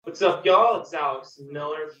What's up, y'all? It's Alex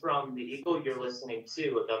Miller from The Eagle. You're listening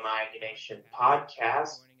to the Miami Nation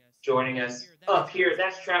podcast. Joining us up here,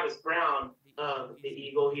 that's Travis Brown of The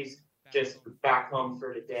Eagle. He's just back home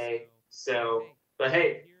for today. But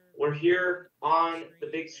hey, we're here on the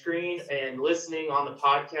big screen and listening on the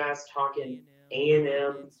podcast, talking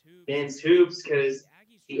A&M men's hoops because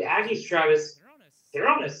the Aggies, Travis, they're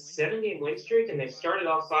on a 7-game win streak and they've started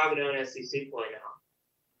off 5-0 in SEC play now.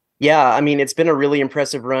 Yeah, I mean it's been a really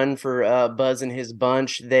impressive run for Buzz and his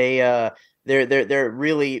bunch. They're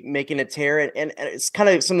really making a tear, and it's kind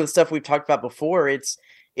of some of the stuff we've talked about before. It's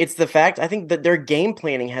the fact I think that their game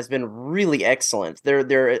planning has been really excellent.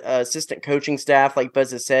 Their assistant coaching staff, like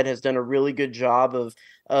Buzz has said, has done a really good job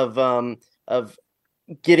of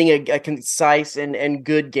getting a concise and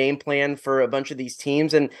good game plan for a bunch of these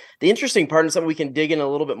teams. And the interesting part, and something we can dig in a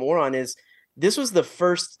little bit more on, is this was the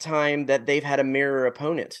first time that they've had a mirror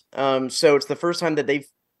opponent. So it's the first time that they've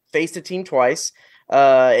faced a team twice.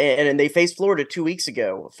 And they faced Florida 2 weeks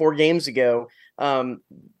ago, 4 games ago.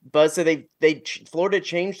 Buzz said Florida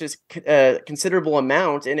changed a considerable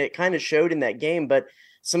amount, and it kind of showed in that game. But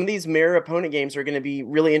some of these mirror opponent games are going to be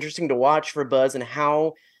really interesting to watch for Buzz and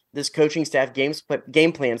how this coaching staff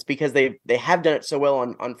game plans, because they have done it so well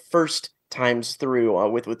on first times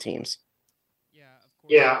through with teams.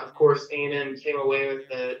 Yeah, of course, A&M came away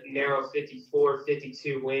with a narrow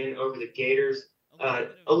 54-52 win over the Gators. A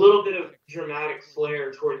little bit of dramatic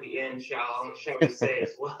flair toward the end, shall we say,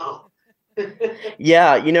 as well.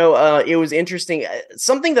 Yeah, it was interesting.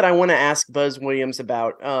 Something that I want to ask Buzz Williams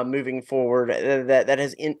about moving forward that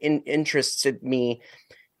has interested me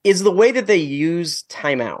is the way that they use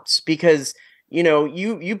timeouts, because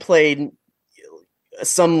you played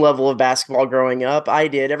some level of basketball growing up. I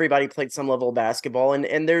did. Everybody played some level of basketball,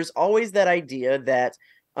 and there's always that idea that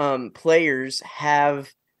players have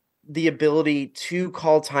the ability to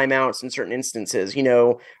call timeouts in certain instances.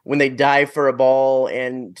 When they dive for a ball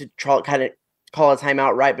and to try kind of call a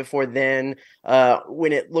timeout right before then,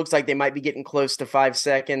 when it looks like they might be getting close to 5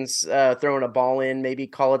 seconds, throwing a ball in, maybe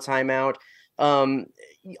call a timeout.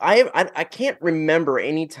 I can't remember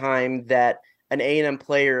any time that an A&M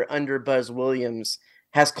player under Buzz Williams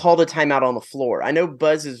has called a timeout on the floor. I know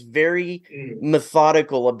Buzz is very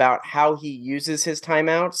methodical about how he uses his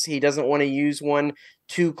timeouts. He doesn't want to use one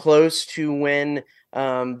too close to when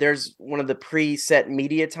there's one of the preset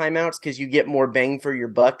media timeouts, because you get more bang for your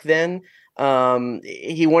buck then.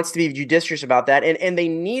 He wants to be judicious about that. And they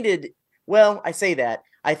needed, well, I say that,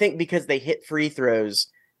 I think because they hit free throws,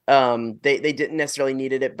 they didn't necessarily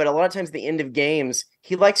needed it, but a lot of times at the end of games,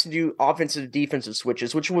 he likes to do offensive defensive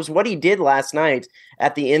switches, which was what he did last night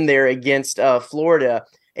at the end there against Florida,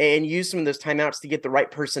 and use some of those timeouts to get the right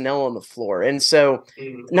personnel on the floor. And so,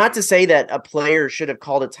 not to say that a player should have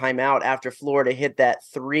called a timeout after Florida hit that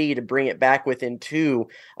 3 to bring it back within 2.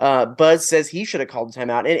 Buzz says he should have called a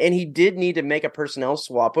timeout, and he did need to make a personnel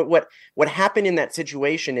swap. But what happened in that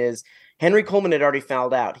situation is Henry Coleman had already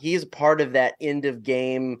fouled out. He is part of that end of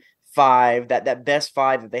game 5, that best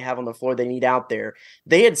 5 that they have on the floor they need out there.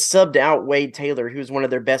 They had subbed out Wade Taylor, who's one of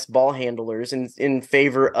their best ball handlers, in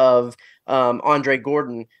favor of Andre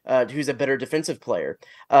Gordon, who's a better defensive player.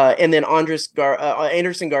 And then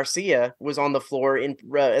Anderson Garcia was on the floor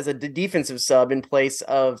as a defensive sub in place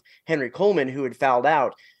of Henry Coleman, who had fouled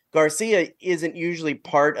out. Garcia isn't usually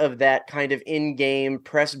part of that kind of in-game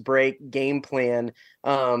press break game plan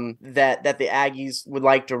that the Aggies would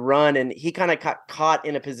like to run. And he kind of got caught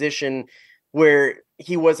in a position where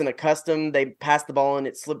he wasn't accustomed. They passed the ball and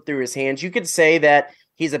it slipped through his hands. You could say that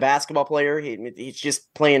he's a basketball player. He's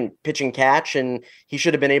just playing pitch and catch, and he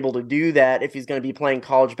should have been able to do that if he's going to be playing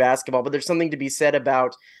college basketball. But there's something to be said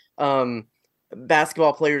about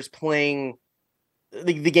basketball players playing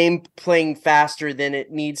the game playing faster than it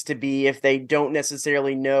needs to be if they don't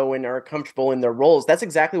necessarily know and are comfortable in their roles. That's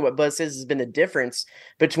exactly what Buzz says has been the difference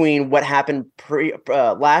between what happened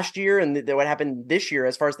last year and what happened this year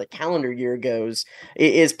as far as the calendar year goes,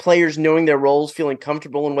 is players knowing their roles, feeling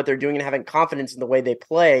comfortable in what they're doing, and having confidence in the way they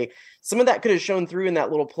play. Some of that could have shown through in that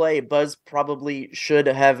little play. Buzz probably should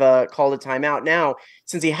have called a timeout. Now,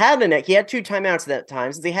 since he had 2 timeouts at that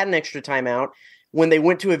time, since he had an extra timeout, when they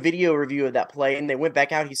went to a video review of that play and they went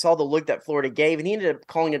back out, he saw the look that Florida gave, and he ended up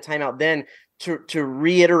calling a timeout then to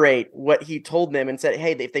reiterate what he told them and said,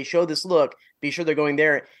 hey, if they show this look, be sure they're going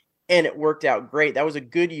there. And it worked out great. That was a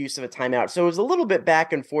good use of a timeout. So it was a little bit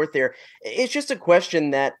back and forth there. It's just a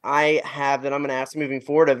question that I have that I'm going to ask moving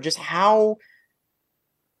forward of just how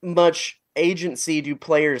much agency do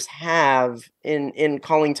players have in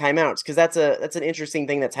calling timeouts? Because that's an interesting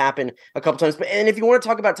thing that's happened a couple times. And if you want to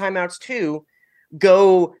talk about timeouts too,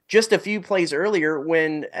 go just a few plays earlier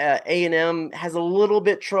when A&M has a little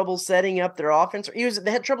bit trouble setting up their offense.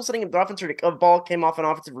 They had trouble setting up their offense, or a ball came off an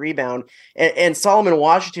offensive rebound, and Solomon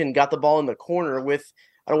Washington got the ball in the corner with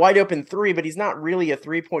a wide open three, but he's not really a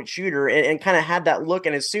 3-point shooter, and kind of had that look.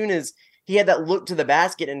 And as soon as he had that look to the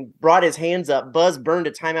basket and brought his hands up, Buzz burned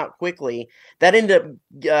a timeout quickly. That ended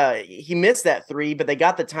up, he missed that three, but they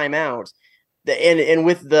got the timeout. And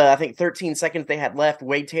with the, I think, 13 seconds they had left,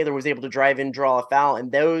 Wade Taylor was able to drive in, draw a foul,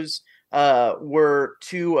 and those were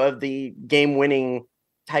two of the game-winning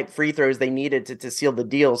type free throws they needed to seal the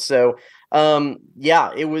deal. So,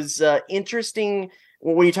 yeah, it was interesting.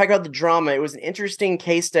 When you talk about the drama, it was an interesting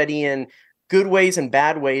case study in good ways and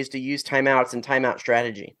bad ways to use timeouts and timeout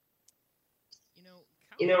strategy.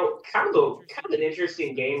 Kind of an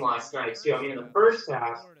interesting game last night too. I mean, in the first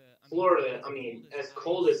half, Florida, as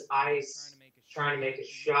cold as ice, trying to make a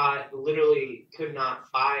shot, literally could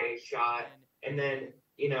not buy a shot. And then,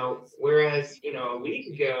 whereas, a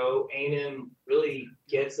week ago, A&M really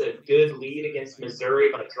gets a good lead against Missouri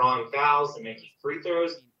by drawing fouls and making free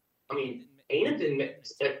throws. A&M didn't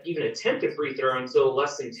even attempt a free throw until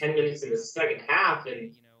less than 10 minutes in the second half.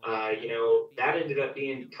 And, that ended up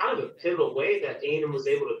being kind of a pivotal way that A&M was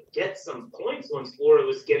able to get some points once Florida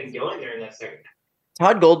was getting going there in that second half.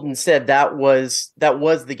 Todd Golden said that was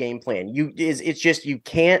the game plan. It's just you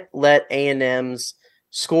can't let A&M's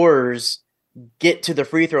scorers get to the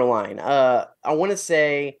free throw line. I want to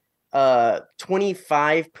say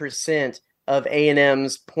 25% of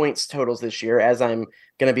A&M's points totals this year, as I'm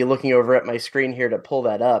going to be looking over at my screen here to pull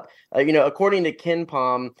that up. According to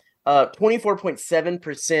KenPom,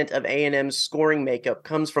 24.7% of A&M's scoring makeup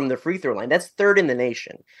comes from the free throw line. That's third in the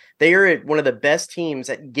nation. They are one of the best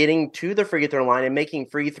teams at getting to the free throw line and making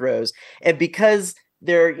free throws. And because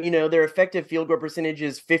their effective field goal percentage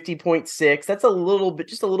is 50.6, that's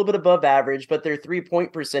just a little bit above average, but their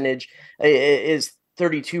 3-point percentage is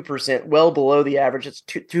 32%, well below the average. It's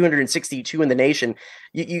 262 in the nation.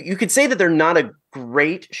 You could say that they're not a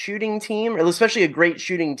great shooting team, or especially a great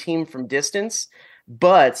shooting team from distance,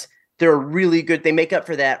 but they're really good. They make up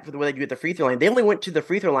for that for the way they do at the free throw line. They only went to the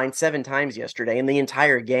free throw line 7 times yesterday in the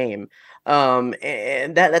entire game.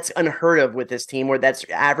 And that's unheard of with this team, where that's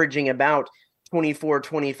averaging about 24,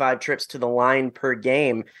 25 trips to the line per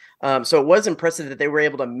game. So it was impressive that they were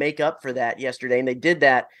able to make up for that yesterday. And they did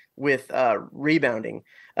that with rebounding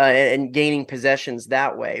and gaining possessions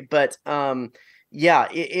that way. But yeah,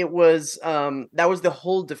 it was that was the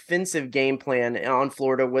whole defensive game plan on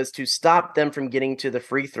Florida, was to stop them from getting to the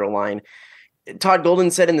free throw line. Todd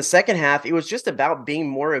Golden said in the second half, it was just about being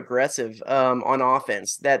more aggressive on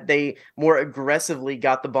offense, that they more aggressively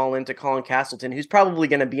got the ball into Colin Castleton, who's probably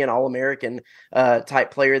going to be an All-American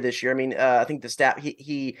type player this year. I think the stat,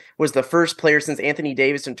 he was the first player since Anthony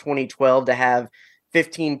Davis in 2012 to have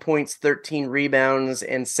 15 points, 13 rebounds,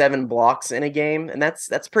 and 7 blocks in a game. And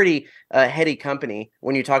that's pretty heady company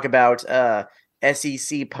when you talk about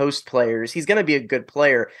SEC post players. He's going to be a good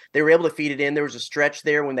player. They were able to feed it in. There was a stretch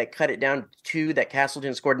there when they cut it down to 2 that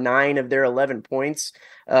Castleton scored 9 of their 11 points.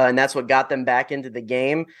 And that's what got them back into the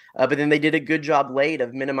game. But then they did a good job late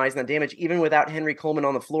of minimizing that damage, even without Henry Coleman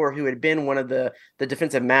on the floor, who had been one of the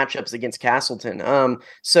defensive matchups against Castleton.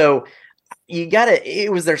 So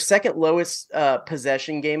it was their second lowest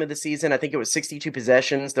possession game of the season. I think it was 62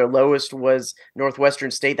 possessions. Their lowest was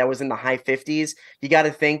Northwestern State. That was in the high 50s. You got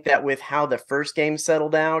to think that with how the first game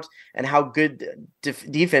settled out and how good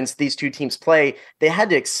defense these two teams play, they had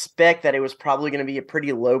to expect that it was probably going to be a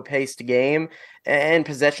pretty low-paced game, and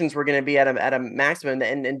possessions were going to be at a maximum,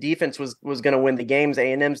 and defense was going to win the games.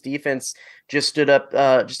 A&M's defense just stood up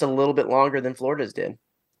just a little bit longer than Florida's did.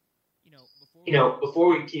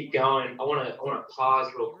 Before we keep going, I want to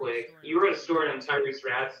pause real quick. You wrote a story on Tyrese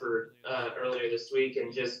Radford earlier this week,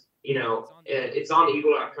 and just, it's on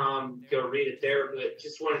eagle.com. Go read it there. But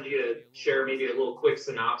just wanted you to share maybe a little quick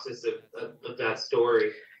synopsis of that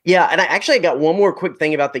story. Yeah, and I got one more quick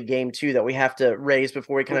thing about the game, too, that we have to raise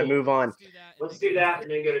before we kind of move on. Let's do that and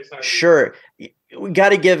then go to Tyrese. Sure. We got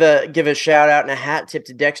to give a shout out and a hat tip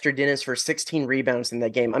to Dexter Dennis for 16 rebounds in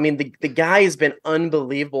that game. The guy has been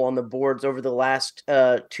unbelievable on the boards over the last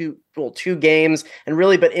two games, and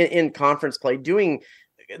really, but in conference play, doing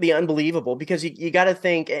the unbelievable, because you got to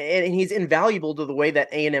think, and he's invaluable to the way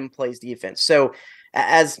that A&M plays defense. So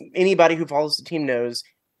as anybody who follows the team knows,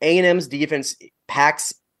 A&M's defense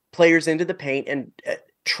packs players into the paint and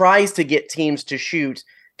tries to get teams to shoot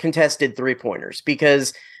contested 3-pointers,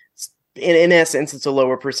 because in essence, it's a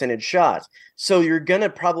lower percentage shot. So you're going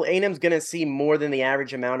to A&M's going to see more than the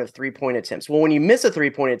average amount of 3-point attempts. Well, when you miss a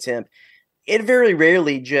 3-point attempt, it very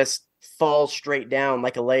rarely just fall straight down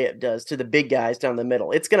like a layup does to the big guys down the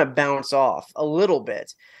middle. It's going to bounce off a little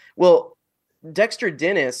bit. Well, Dexter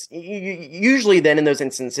Dennis, usually then in those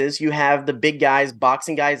instances, you have the big guys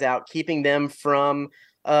boxing guys out, keeping them from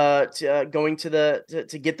going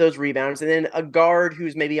to get those rebounds. And then a guard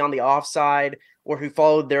who's maybe on the offside or who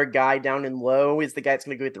followed their guy down in low is the guy that's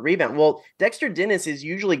going to go get the rebound. Well, Dexter Dennis is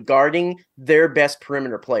usually guarding their best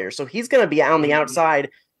perimeter player. So he's going to be out on the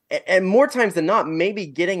outside, and more times than not, maybe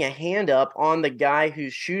getting a hand up on the guy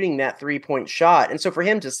who's shooting that 3-point shot. And so for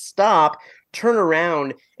him to stop, turn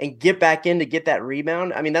around, and get back in to get that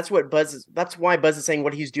rebound, I mean, that's why Buzz is saying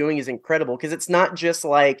what he's doing is incredible, because it's not just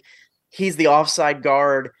like he's the offside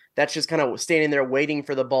guard that's just kind of standing there waiting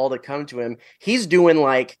for the ball to come to him. He's doing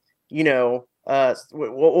like, what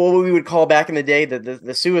we would call back in the day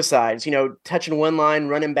the suicides, touching one line,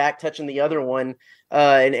 running back, touching the other one,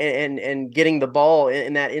 and getting the ball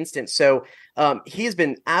in that instance. So he's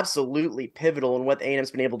been absolutely pivotal in what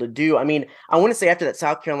A&M's been able to do. I mean, I want to say after that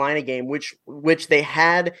South Carolina game, which they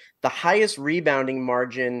had the highest rebounding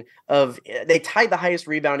margin they tied the highest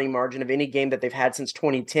rebounding margin of any game that they've had since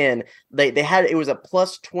 2010. It was a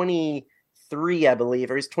plus 23, I believe,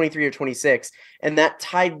 or it was 23 or 26. And that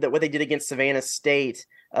tied what they did against Savannah State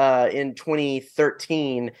in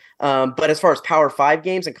 2013. But as far as Power 5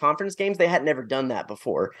 games and conference games, they had never done that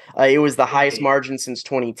before. It was the highest margin since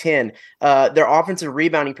 2010. Their offensive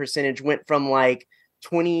rebounding percentage went from like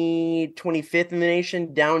 25th in the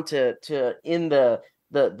nation down to in the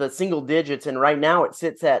single digits, and right now it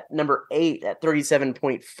sits at number 8 at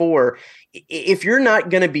 37.4. If you're not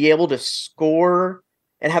going to be able to score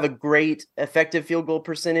and have a great effective field goal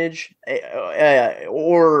percentage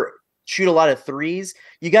or shoot a lot of threes,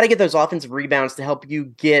 you got to get those offensive rebounds to help you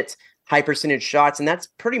get high percentage shots, and that's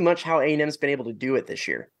pretty much how A&M's been able to do it this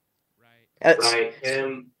year. Right.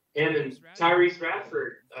 And Tyrese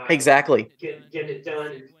Radford. Exactly. Getting it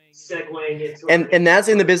done. Segueing into and that's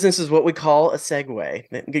in the business is what we call a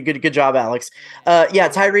segue. Good job, Alex.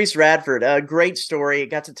 Tyrese Radford, great story.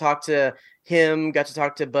 Got to talk to him, got to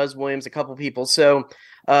talk to Buzz Williams, a couple people. So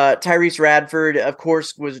Tyrese Radford, of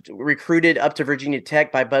course, was recruited up to Virginia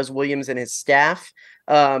Tech by Buzz Williams and his staff.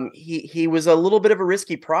 He was a little bit of a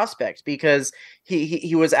risky prospect because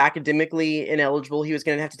he was academically ineligible. He was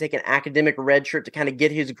going to have to take an academic redshirt to kind of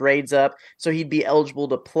get his grades up so he'd be eligible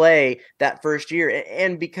to play that first year.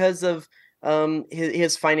 And because of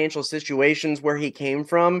his financial situations where he came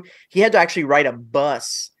from, he had to actually ride a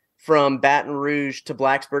bus from Baton Rouge to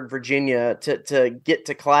Blacksburg, Virginia to get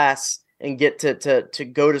to class and get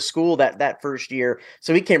to go to school that first year.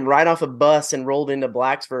 So he came right off a bus and rolled into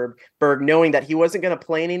Blacksburg, knowing that he wasn't going to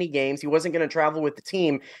play in any games. He wasn't going to travel with the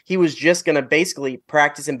team. He was just going to basically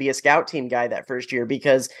practice and be a scout team guy that first year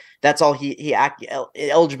because that's all he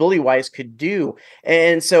eligibility wise could do.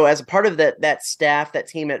 And so as a part of that staff, that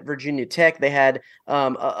team at Virginia Tech, they had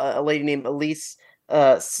a lady named Elise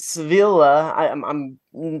Sevilla. I'm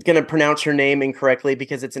going to pronounce her name incorrectly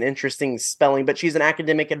because it's an interesting spelling, but she's an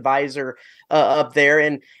academic advisor up there.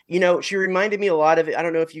 And, she reminded me a lot of it. I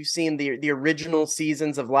don't know if you've seen the original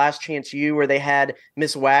seasons of Last Chance U where they had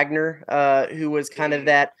Miss Wagner, who was kind of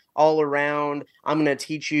that all around, I'm going to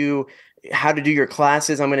teach you how to do your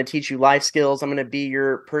classes. I'm going to teach you life skills. I'm going to be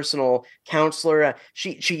your personal counselor.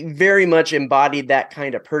 She very much embodied that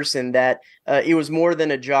kind of person that it was more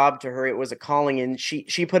than a job to her. It was a calling, and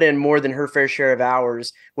she put in more than her fair share of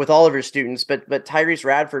hours with all of her students. But Tyrese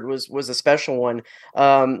Radford was a special one.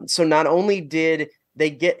 So not only did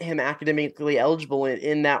they get him academically eligible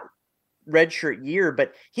in that redshirt year,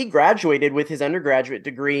 but he graduated with his undergraduate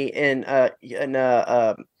degree in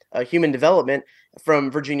human development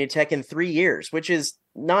from Virginia Tech in 3 years, which is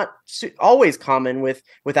not always common with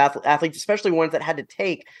athletes, especially ones that had to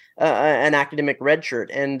take an academic redshirt.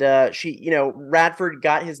 And Radford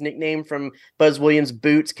got his nickname from Buzz Williams'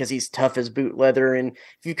 Boots because he's tough as boot leather. And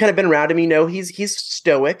if you've kind of been around him, he's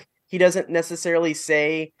stoic. He doesn't necessarily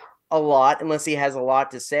say a lot unless he has a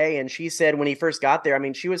lot to say. And she said when he first got there, I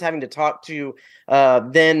mean, she was having to talk to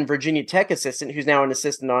then Virginia Tech assistant, who's now an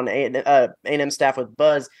assistant on A&M staff with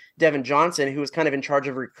Buzz, Devin Johnson, who was kind of in charge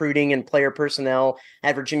of recruiting and player personnel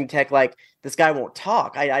at Virginia Tech. Like, this guy won't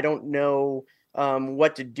talk. I don't know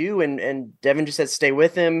what to do. And Devin just said, stay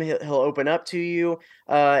with him. He'll open up to you.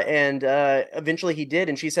 And eventually he did.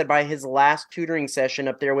 And she said by his last tutoring session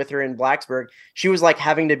up there with her in Blacksburg, she was like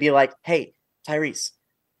having to be like, hey, Tyrese,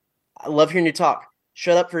 I love hearing you talk.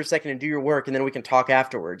 Shut up for a second and do your work, and then we can talk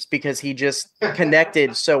afterwards, because he just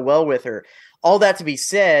connected so well with her. All that to be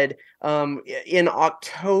said, in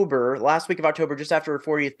October, last week of October, just after her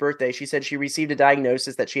 40th birthday, she said she received a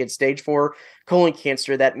diagnosis that she had stage 4 colon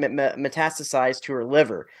cancer that metastasized to her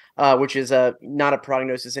liver. which is not a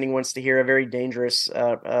prognosis anyone wants to hear, a very dangerous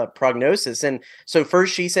prognosis. And so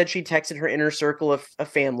first she said she texted her inner circle of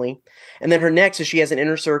family. And then her next is she has an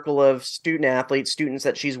inner circle of student athletes, students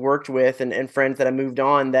that she's worked with and friends that have moved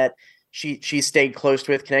on that she stayed close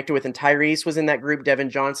with, connected with. And Tyrese was in that group. Devin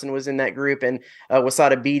Johnson was in that group. And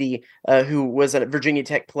Wasada Beatty, who was a Virginia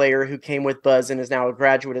Tech player who came with Buzz and is now a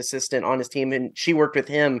graduate assistant on his team. And she worked with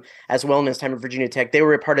him as well in his time at Virginia Tech. They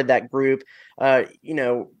were a part of that group.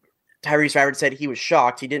 Tyrese Radford said he was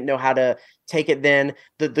shocked. He didn't know how to take it then.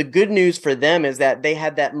 The good news for them is that they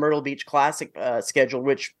had that Myrtle Beach Classic scheduled,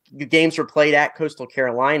 which the games were played at Coastal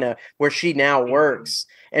Carolina, where she now works.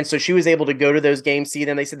 And so she was able to go to those games, see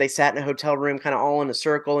them. They said they sat in a hotel room kind of all in a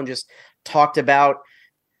circle and just talked about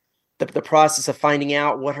the process of finding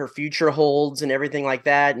out what her future holds and everything like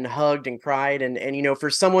that, and hugged and cried. And for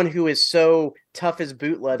someone who is so tough as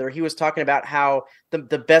boot leather, he was talking about how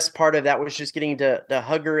the best part of that was just getting to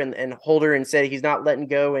hug her and hold her and say he's not letting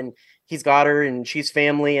go and he's got her and she's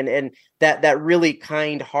family, and that really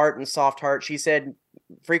kind heart and soft heart. She said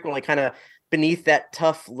frequently kind of beneath that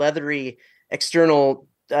tough, leathery external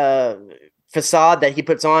facade that he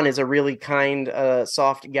puts on is a really kind,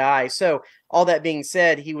 soft guy. So all that being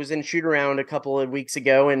said, he was in shoot around a couple of weeks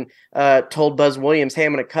ago and told Buzz Williams, hey,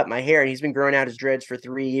 I'm going to cut my hair. And he's been growing out his dreads for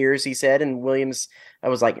 3 years, he said. And Williams, I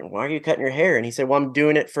was like, why are you cutting your hair? And he said, well, I'm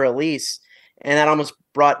doing it for Elise. And that almost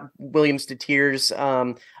brought Williams to tears.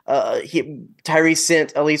 Tyrese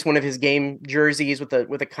sent Elise one of his game jerseys with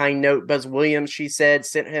a kind note. Buzz Williams, she said,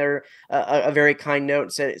 sent her a very kind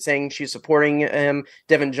note saying she's supporting him.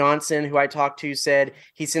 Devin Johnson, who I talked to, said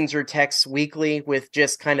he sends her texts weekly with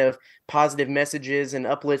just kind of positive messages and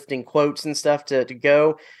uplifting quotes and stuff to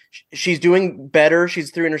go. She's doing better.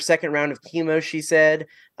 She's through in her second round of chemo, she said,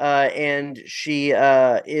 and she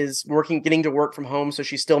is getting to work from home. So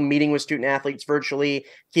she's still meeting with student athletes virtually,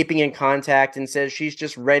 keeping in contact, and says she's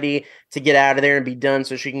just ready to get out of there and be done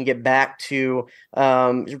so she can get back to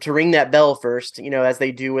ring that bell first, as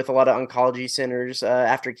they do with a lot of oncology centers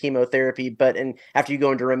after chemotherapy, and after you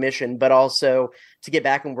go into remission, but also to get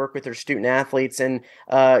back and work with her student athletes, and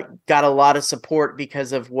got a lot of support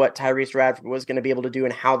because of what Tyrese Radford was going to be able to do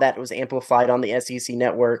and how that was amplified on the SEC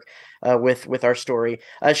network with our story.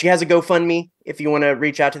 She has a GoFundMe. If you want to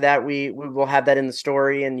reach out to that, we will have that in the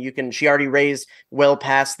story, and she already raised well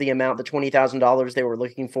past the amount, the $20,000 they were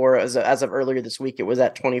looking for. As of earlier this week, it was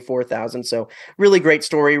at $24,000. So really great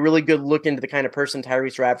story, really good look into the kind of person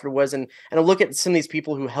Tyrese Radford was, and a look at some of these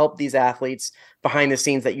people who help these athletes behind the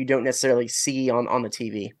scenes that you don't necessarily see on the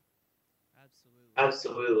TV.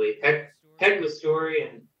 Absolutely. Heck of a story,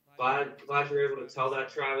 and glad you're able to tell that,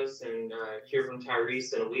 Travis, and hear from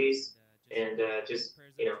Tyrese and Elise. And just,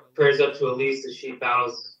 prayers up to Elise as she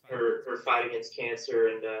battles her fight against cancer,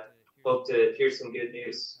 and hope to hear some good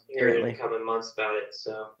news here in the coming months about it.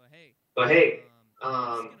 So, but hey,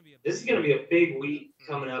 this is going to be a big week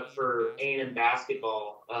coming up for A&M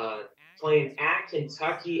basketball. Playing at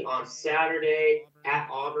Kentucky on Saturday, at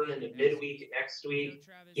Auburn in the midweek next week.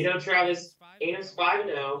 Travis, A&M's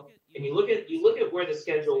 5-0, and you look at where the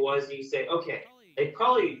schedule was, and you say, okay, they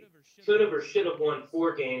probably could have or should have won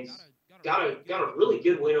 4 games. Got a really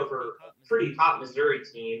good win over a pretty hot Missouri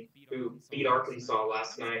team who beat Arkansas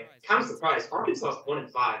last night. Kind of surprised. Arkansas is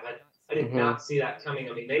 1-5. I did not see that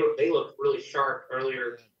coming. I mean, they looked really sharp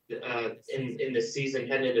earlier in the season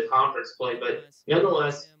heading into conference play, but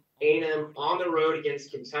nonetheless, A&M on the road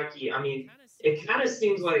against Kentucky. I mean, it kind of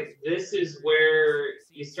seems like this is where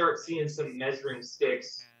you start seeing some measuring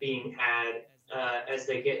sticks being had as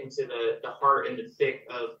they get into the heart and the thick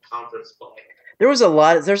of conference play. There's a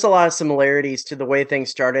lot of similarities to the way things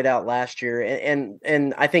started out last year.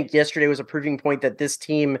 And I think yesterday was a proving point that this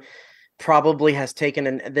team probably has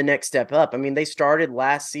taken the next step up. I mean, they started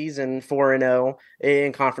last season 4-0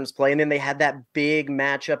 in conference play, and then they had that big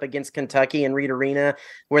matchup against Kentucky in Reed Arena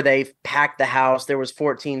where they packed the house. There was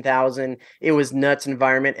 14,000. It was nuts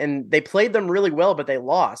environment, and they played them really well, but they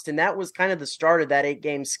lost. And that was kind of the start of that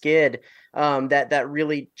 8-game skid that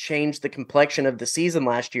really changed the complexion of the season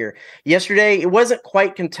last year. Yesterday, it wasn't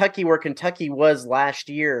quite Kentucky where Kentucky was last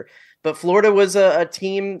year, but Florida was a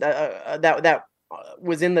team that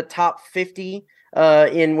was in the top 50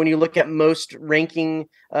 in when you look at most ranking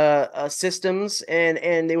systems,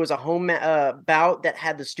 and it was a home bout that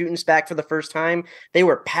had the students back for the first time. They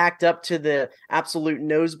were packed up to the absolute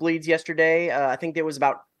nosebleeds yesterday. I think there was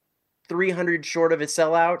about 300 short of a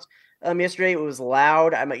sellout. Yesterday it was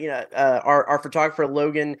loud. Our photographer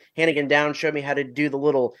Logan Hannigan Down showed me how to do the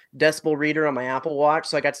little decibel reader on my Apple Watch,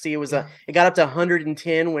 so I got to see it got up to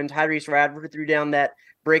 110 when Tyrese Radford threw down that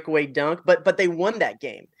breakaway dunk, but they won that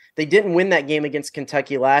game. They didn't win that game against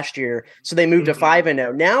Kentucky last year, so they moved to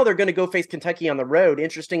 5-0. Now they're going to go face Kentucky on the road.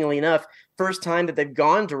 Interestingly enough, first time that they've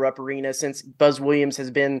gone to Rupp Arena since Buzz Williams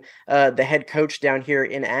has been the head coach down here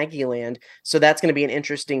in Aggieland. So that's going to be an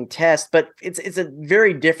interesting test. But it's a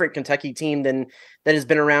very different Kentucky team than that has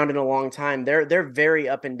been around in a long time. They're very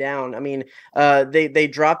up and down. I mean, they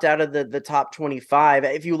dropped out of the top 25.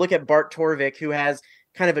 If you look at Bart Torvik, who has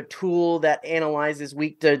kind of a tool that analyzes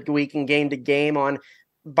week to week and game to game on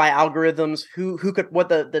by algorithms who could what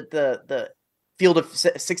the field of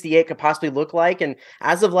 68 could possibly look like. And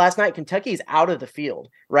as of last night, Kentucky's out of the field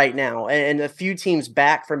right now, and a few teams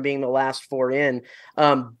back from being the last four in.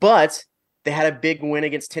 But they had a big win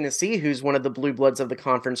against Tennessee, who's one of the blue bloods of the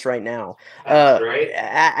conference right now. That's right.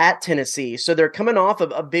 At Tennessee. So they're coming off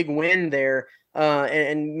of a big win there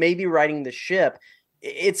and maybe riding the ship.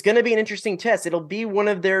 It's going to be an interesting test. It'll be one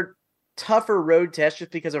of their tougher road tests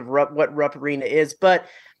just because of what Rupp Arena is. But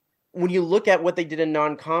when you look at what they did in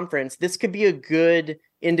non-conference, this could be a good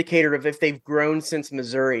indicator of if they've grown since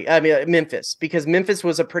Memphis, because Memphis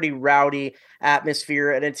was a pretty rowdy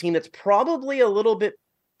atmosphere and a team that's probably a little bit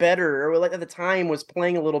better, or like at the time was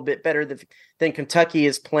playing a little bit better than Kentucky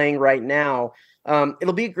is playing right now.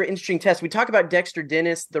 It'll be a great, interesting test. We talk about Dexter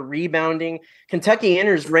Dennis, the rebounding. Kentucky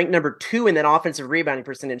enters ranked number 2 in that offensive rebounding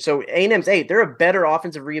percentage. So A&M's 8. They're a better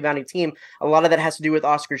offensive rebounding team. A lot of that has to do with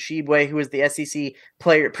Oscar Tshiebwe, who is the SEC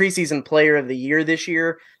preseason player of the year this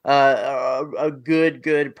year. A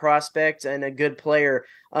good prospect and a good player.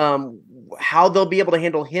 How they'll be able to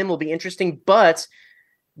handle him will be interesting, but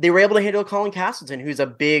they were able to handle Colin Castleton, who's a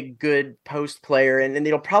big, good post player, and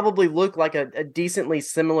it'll probably look like a decently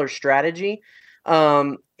similar strategy.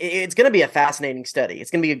 It's going to be a fascinating study. It's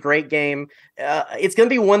going to be a great game. It's going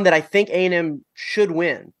to be one that I think A&M should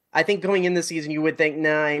win. I think going in the season, you would think,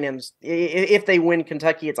 A&M's, if they win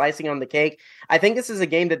Kentucky, it's icing on the cake. I think this is a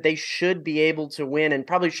game that they should be able to win and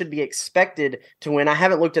probably should be expected to win. I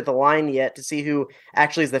haven't looked at the line yet to see who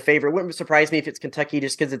actually is the favorite. It wouldn't surprise me if it's Kentucky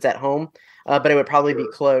just because it's at home, but it would probably be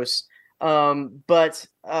close. But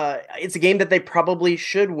it's a game that they probably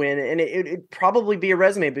should win, and it'd probably be a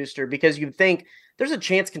resume booster, because you'd think there's a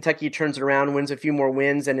chance Kentucky turns it around, wins a few more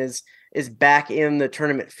wins, and is back in the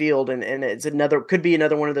tournament field, and could be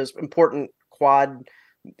another one of those important quad.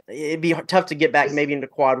 It'd be tough to get back maybe into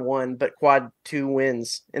quad 1, but quad 2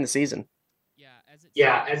 wins in the season.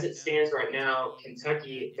 Yeah, as it stands right now,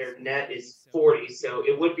 Kentucky, their net is 40, so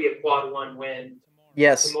it would be a quad 1 win.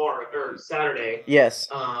 Yes. Tomorrow or Saturday. Yes.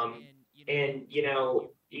 And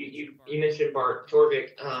you mentioned Bart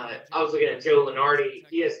Torvik. I was looking at Joe Lunardi.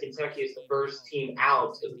 He has Kentucky as the first team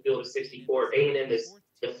out of the field of 64. A&M is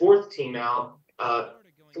the 4th team out.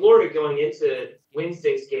 Florida going into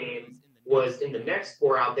Wednesday's game was in the next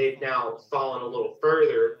 4 out. They've now fallen a little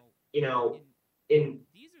further.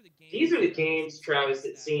 These are the games, Travis,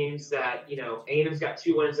 it seems that, A&M's got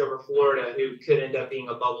 2 wins over Florida, who could end up being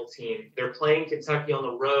a bubble team. They're playing Kentucky on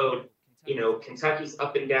the road. Kentucky's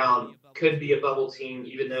up and down, could be a bubble team,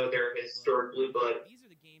 even though they're a historic blue blood.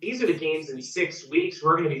 These are the games in 6 weeks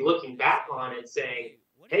we're going to be looking back on and saying,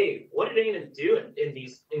 hey, what did A&M do in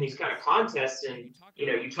these kind of contests? And,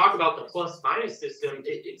 you talk about the plus-minus system.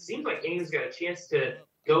 It seems like A&M's got a chance to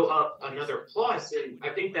go up another plus, and I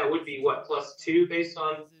think that would be, +2 based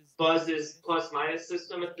on Buzz's plus-minus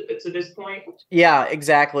system to this point? Yeah,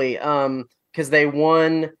 exactly. Because they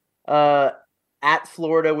won at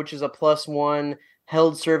Florida, which is a +1,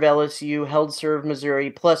 held serve LSU, held serve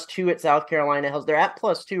Missouri, +2 at South Carolina. They're at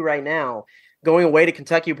 +2 right now. Going away to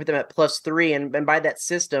Kentucky, put them at +3, and by that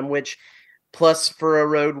system, which plus for a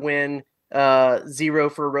road win, 0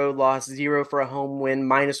 for a road loss, 0 for a home win,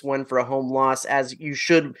 -1 for a home loss, as you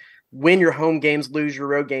should win your home games, lose your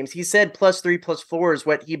road games. He said +3, +4 is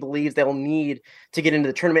what he believes they'll need to get into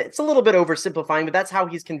the tournament. It's a little bit oversimplifying, but that's how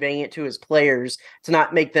he's conveying it to his players, to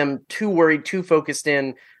not make them too worried, too focused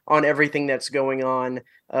in on everything that's going on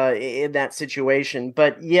in that situation.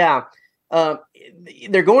 But yeah,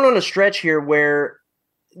 they're going on a stretch here where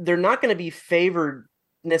they're not going to be favored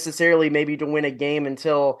necessarily maybe to win a game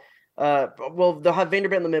until they'll have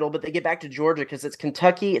Vanderbilt in the middle, but they get back to Georgia because it's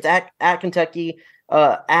Kentucky. It's at Kentucky,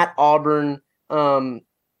 at Auburn, home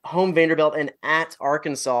Vanderbilt, and at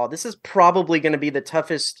Arkansas. This is probably going to be the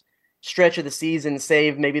toughest stretch of the season,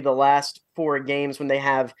 save maybe the last 4 games when they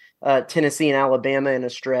have Tennessee and Alabama in a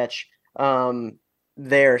stretch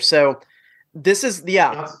there. So this is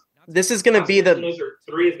going to be those are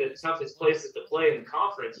 3 of the toughest places to play in the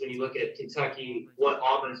conference. When you look at Kentucky, what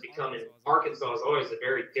Auburn's become, and Arkansas is always a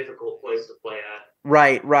very difficult place to play at.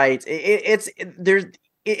 Right.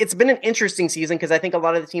 It's been an interesting season because I think a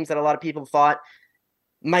lot of the teams that a lot of people thought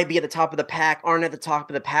might be at the top of the pack aren't at the top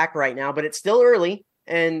of the pack right now, but it's still early,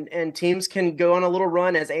 and teams can go on a little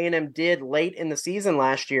run as A&M did late in the season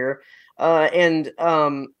last year.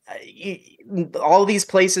 All these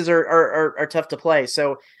places are tough to play.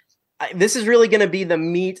 So this is really going to be the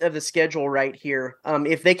meat of the schedule right here.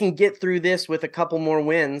 If they can get through this with a couple more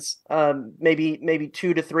wins, maybe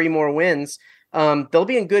 2 to 3 more wins, they'll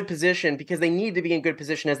be in good position, because they need to be in good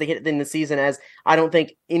position as they hit in the season, as I don't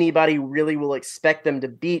think anybody really will expect them to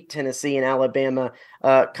beat Tennessee and Alabama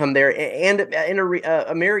come there, and in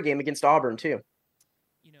a mirror game against Auburn too.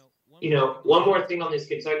 One more thing on this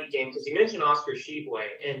Kentucky game, because you mentioned Oscar Tshiebwe,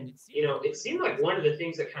 and it seemed like one of the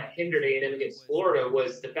things that kind of hindered A&M against Florida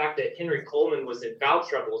was the fact that Henry Coleman was in foul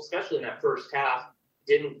trouble, especially in that first half.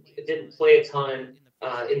 Didn't play a ton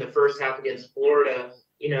in the first half against Florida.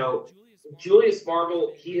 Julius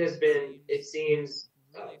Marble, he has been, it seems,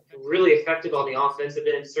 really effective on the offensive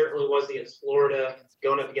end. Certainly was against Florida,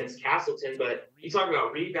 going up against Castleton. But you talk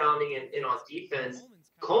about rebounding and on defense,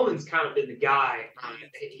 Coleman's kind of been the guy.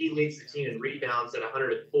 He leads the team in rebounds at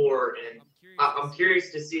 104, and I'm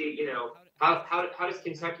curious to see, how does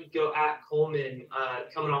Kentucky go at Coleman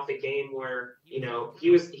coming off a game where he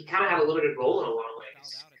kind of had a limited role in a lot of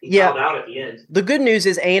ways. He fouled out at the end. The good news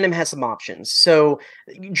is A&M has some options. So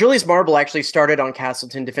Julius Marble actually started on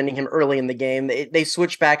Castleton, defending him early in the game. They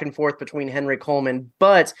switched back and forth between Henry Coleman,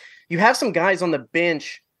 but you have some guys on the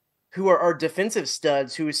bench who are defensive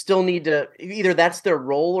studs who still need to, either that's their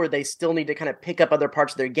role or they still need to kind of pick up other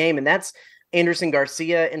parts of their game. And that's Anderson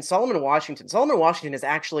Garcia and Solomon Washington. Solomon Washington is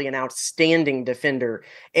actually an outstanding defender.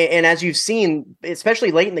 And as you've seen,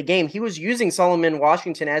 especially late in the game, he was using Solomon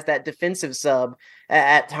Washington as that defensive sub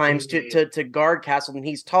at times to guard Castleton.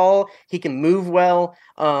 He's tall. He can move well.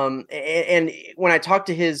 And when I talked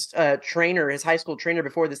to his trainer, his high school trainer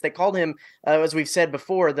before this, they called him, as we've said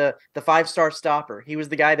before, the 5-star stopper. He was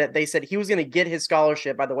the guy that they said he was going to get his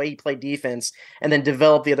scholarship by the way he played defense and then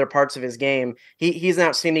develop the other parts of his game. He's an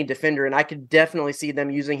outstanding defender, and I could definitely see them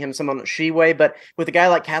using him some on Tshiebwe. But with a guy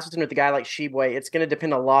like Castleton, with a guy like Tshiebwe, it's going to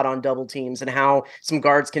depend a lot on double teams and how some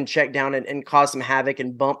guards can check down and cause some havoc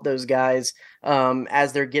and bump those guys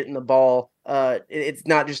as they're getting the ball. It's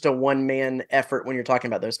not just a one-man effort when you're talking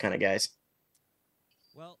about those kind of guys.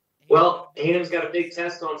 Well, A&M's got a big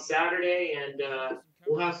test on Saturday, and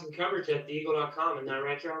we'll have some coverage at theeagle.com. Isn't that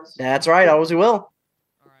right, Travis? That's right. Always we will.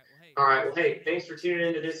 All right. Well, hey, thanks for tuning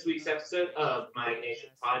into this week's episode of My Nation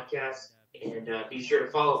Podcast. And be sure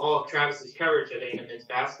to follow all of Travis's coverage of A&M men's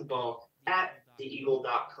basketball at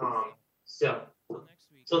theeagle.com. So,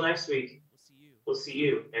 until next week, we'll see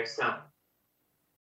you next time.